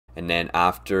and then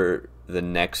after the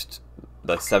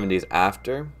 7 days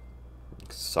after,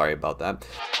 sorry about that.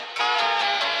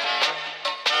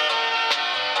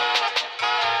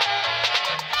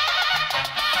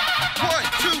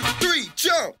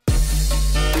 Jump!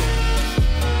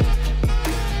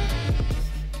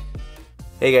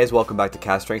 Hey guys, welcome back to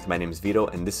Cask Strength. My name is Vito,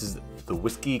 and this is the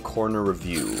Whiskey Corner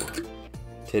Review.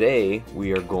 Today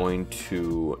we are going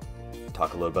to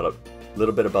talk a little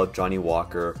bit about Johnnie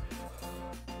Walker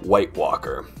White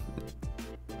Walker.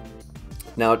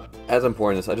 Now, as I'm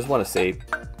pouring this, I just want to say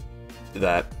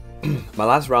that my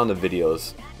last round of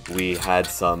videos, we had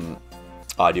some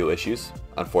audio issues,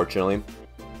 unfortunately,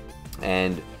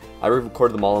 and I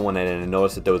recorded them all in one night, and I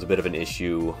noticed that there was a bit of an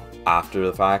issue after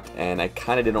the fact, and I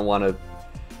kind of didn't want to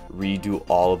redo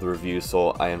all of the reviews,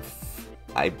 so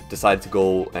I decided to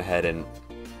go ahead and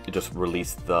just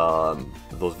release those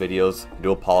videos. I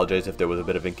do apologize if there was a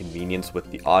bit of inconvenience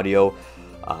with the audio,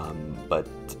 but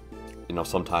you know,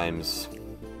 sometimes,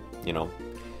 you know,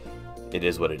 it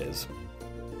is what it is.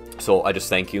 So I just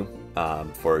thank you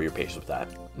for your patience with that.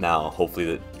 Now,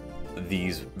 hopefully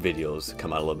these videos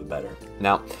come out a little bit better.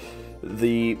 Now,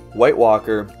 the White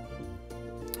Walker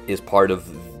is part of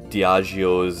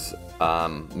Diageo's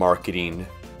marketing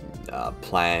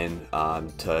plan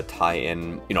to tie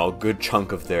in, you know, a good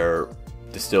chunk of their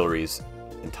distilleries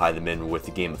and tie them in with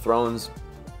the Game of Thrones,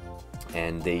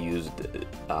 and they used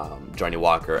Johnnie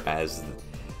Walker as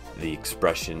the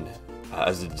expression,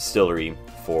 as a distillery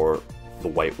for the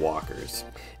White Walkers,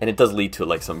 and it does lead to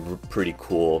like some pretty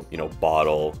cool, you know,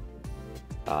 bottle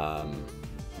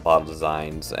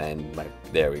designs, and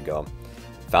there we go.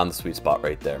 Found the sweet spot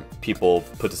right there. People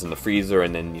put this in the freezer,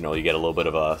 and then, you know, you get a little bit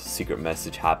of a secret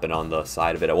message happen on the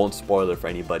side of it. I won't spoil it for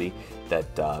anybody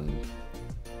that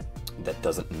that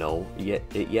doesn't know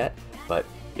it yet, but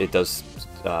it does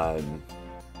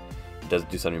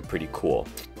do something pretty cool.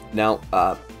 Now,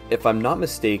 if I'm not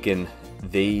mistaken,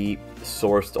 they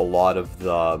sourced a lot of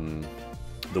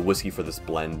the whiskey for this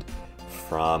blend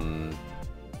from,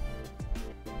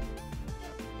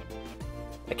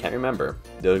 I can't remember.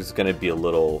 There's going to be a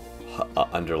little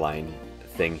underline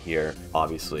thing here.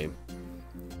 Obviously,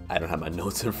 I don't have my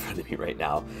notes in front of me right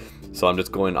now, so I'm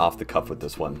just going off the cuff with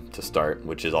this one to start,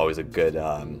 which is always a good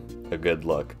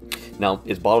look. Now,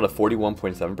 it's bottled at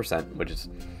 41.7%, which is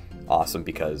awesome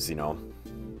because, you know,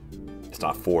 it's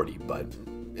not 40, but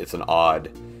it's an odd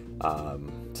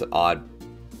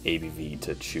ABV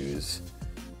to choose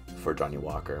for Johnnie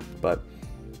Walker. But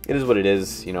it is what it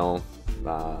is, you know.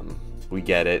 We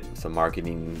get it, it's a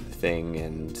marketing thing,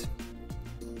 and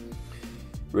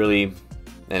really,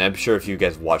 and I'm sure if you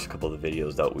guys watched a couple of the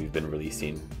videos that we've been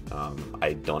releasing,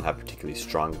 I don't have particularly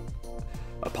strong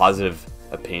positive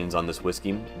opinions on this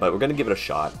whiskey, but we're going to give it a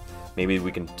shot. Maybe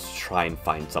we can try and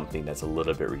find something that's a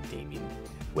little bit redeeming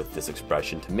with this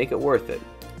expression to make it worth it.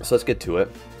 So let's get to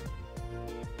it.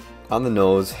 On the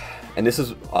nose, and this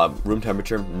is room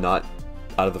temperature, not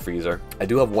out of the freezer. I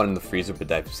do have one in the freezer,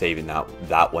 but I'm saving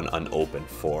that one unopened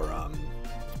for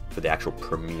the actual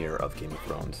premiere of Game of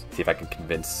Thrones. See if I can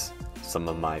convince some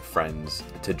of my friends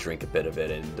to drink a bit of it,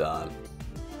 and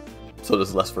so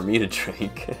there's less for me to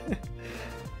drink.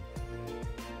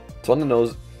 So on the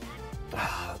nose,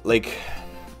 like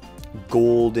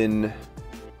golden.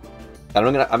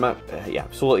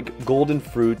 So like golden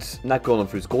fruits, not golden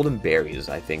fruits, golden berries.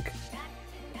 I think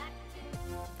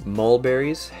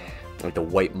mulberries. Like the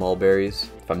white mulberries,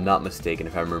 if I'm not mistaken,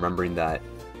 if I'm remembering that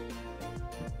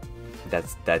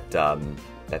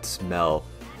smell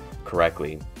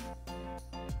correctly.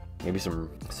 Maybe some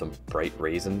bright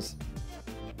raisins.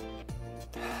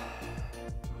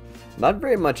 Not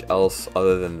very much else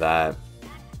other than that,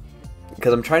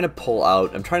 because I'm trying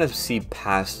to see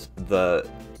past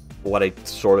what I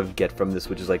sort of get from this,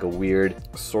 which is like a weird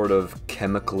sort of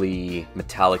chemically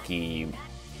metallic-y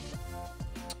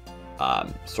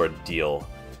sort of deal.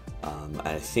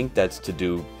 I think that's to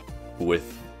do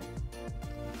with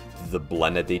the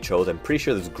blend that they chose. I'm pretty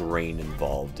sure there's grain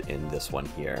involved in this one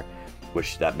here,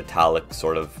 which that metallic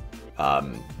sort of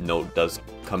note does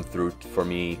come through for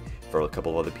me, for a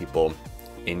couple of other people,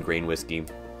 in grain whiskey.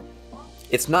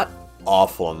 It's not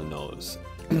awful on the nose.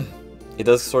 It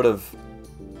does sort of,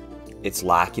 it's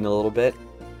lacking a little bit,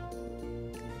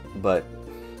 but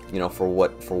you know, for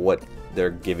what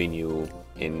they're giving you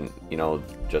in, you know,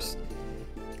 just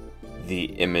the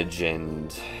image,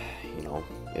 and you know,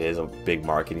 it is a big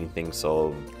marketing thing,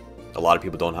 so a lot of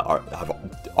people have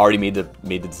already made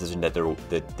the decision that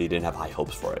they didn't have high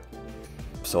hopes for it.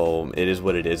 So it is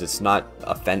what it is. It's not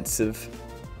offensive,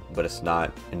 but it's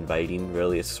not inviting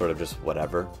really. It's sort of just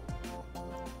whatever.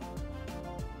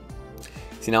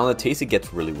 See, now on the taste, it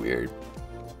gets really weird.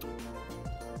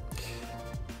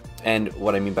 And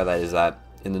what I mean by that is that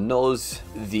in the nose,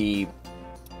 the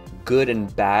good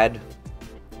and bad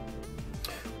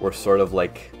were sort of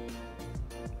like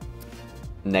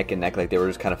neck and neck, like they were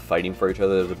just kind of fighting for each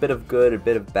other. There was a bit of good, a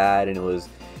bit of bad, and it was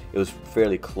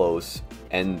fairly close.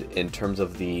 And in terms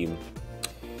of the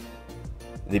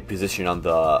position on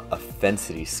the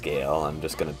offensity scale, I'm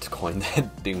just gonna coin that.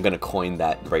 I'm gonna coin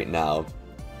that right now.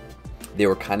 They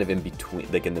were kind of in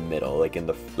between, like in the middle, like in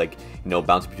the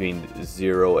bounce between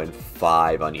 0 and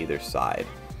 5 on either side.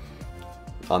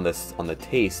 On the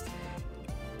taste,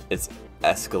 it's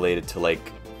escalated to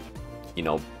like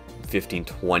 15,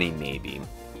 20 maybe.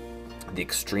 The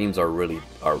extremes are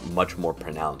much more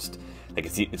pronounced. Like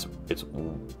it's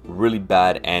really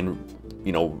bad and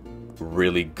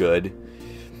really good.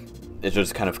 It's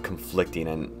just kind of conflicting.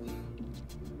 And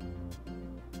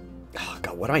oh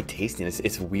god, what am I tasting?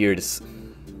 It's weird. It's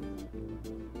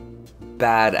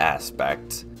bad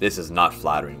aspect. This is not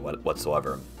flattering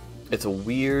whatsoever. It's a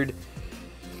weird.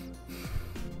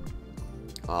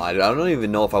 I don't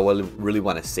even know if I really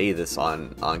want to say this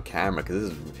on camera,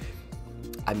 because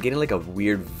I'm getting like a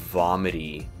weird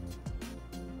vomity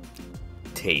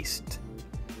taste,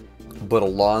 but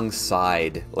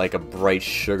alongside like a bright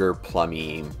sugar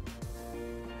plummy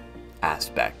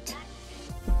aspect.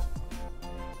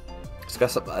 It's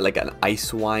got some, like an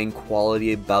ice wine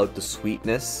quality about the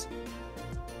sweetness,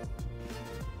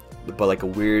 but like a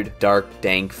weird dark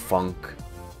dank funk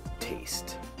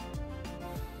taste.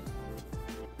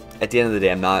 At the end of the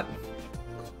day, I'm not.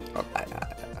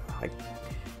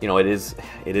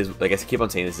 It is. Like I keep on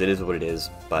saying this. It is what it is,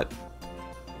 but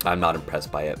I'm not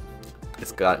impressed by it.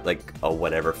 It's got like a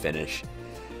whatever finish.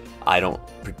 I don't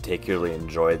particularly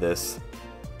enjoy this.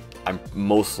 I'm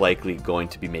most likely going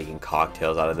to be making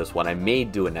cocktails out of this one. I may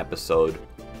do an episode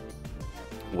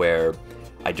where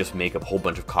I just make a whole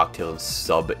bunch of cocktails and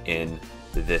sub in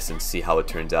this and see how it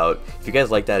turns out. If you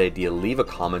guys like that idea, leave a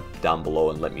comment down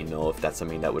below and let me know if that's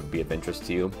something that would be of interest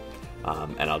to you.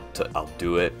 And I'll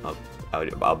do it.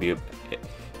 I'll be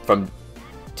from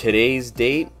today's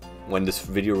date when this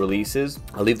video releases.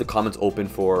 I'll leave the comments open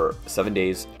for 7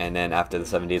 days, and then after the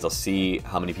 7 days, I'll see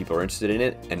how many people are interested in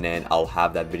it, and then I'll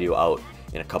have that video out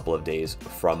in a couple of days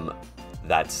from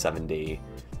that 7-day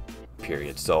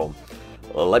period. So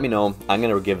let me know. I'm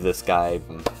gonna give this guy.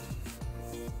 I'm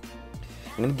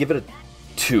gonna give it a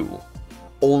 2,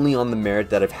 only on the merit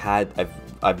that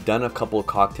I've done a couple of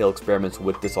cocktail experiments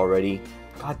with this already.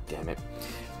 God damn it.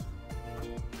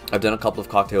 I've done a couple of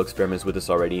cocktail experiments with this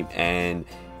already, and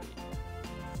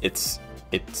it's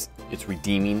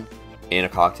redeeming in a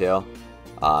cocktail,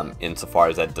 insofar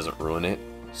as that doesn't ruin it.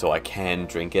 So I can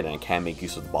drink it and I can make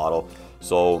use of the bottle.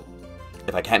 So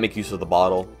if I can't make use of the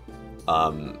bottle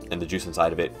and the juice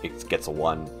inside of it, it gets a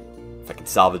 1. If I can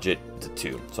salvage it, it's a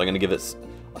 2. So I'm gonna give it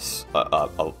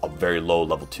a very low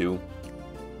level 2.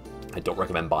 I don't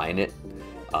recommend buying it.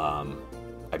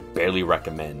 I barely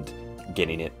recommend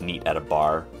getting it neat at a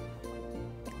bar.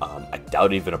 I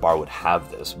doubt even a bar would have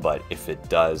this, but if it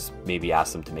does, maybe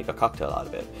ask them to make a cocktail out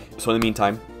of it. So in the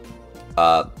meantime,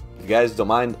 if you guys don't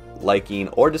mind liking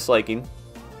or disliking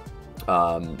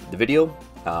the video,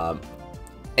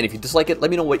 and if you dislike it, let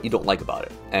me know what you don't like about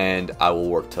it, and I will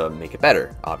work to make it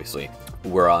better, obviously.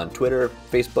 We're on Twitter,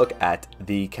 Facebook at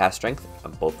the Cask Strength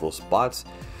on both those spots.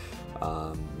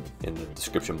 In the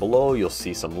description below, you'll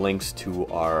see some links to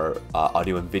our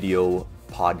audio and video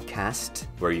podcast,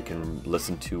 where you can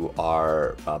listen to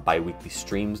our bi-weekly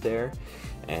streams there.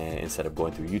 And instead of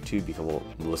going through YouTube, you can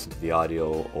listen to the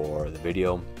audio or the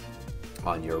video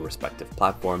on your respective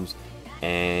platforms.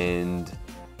 And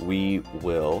we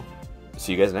will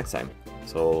see you guys next time.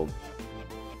 So,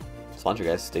 cilantro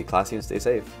guys, stay classy and stay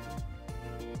safe.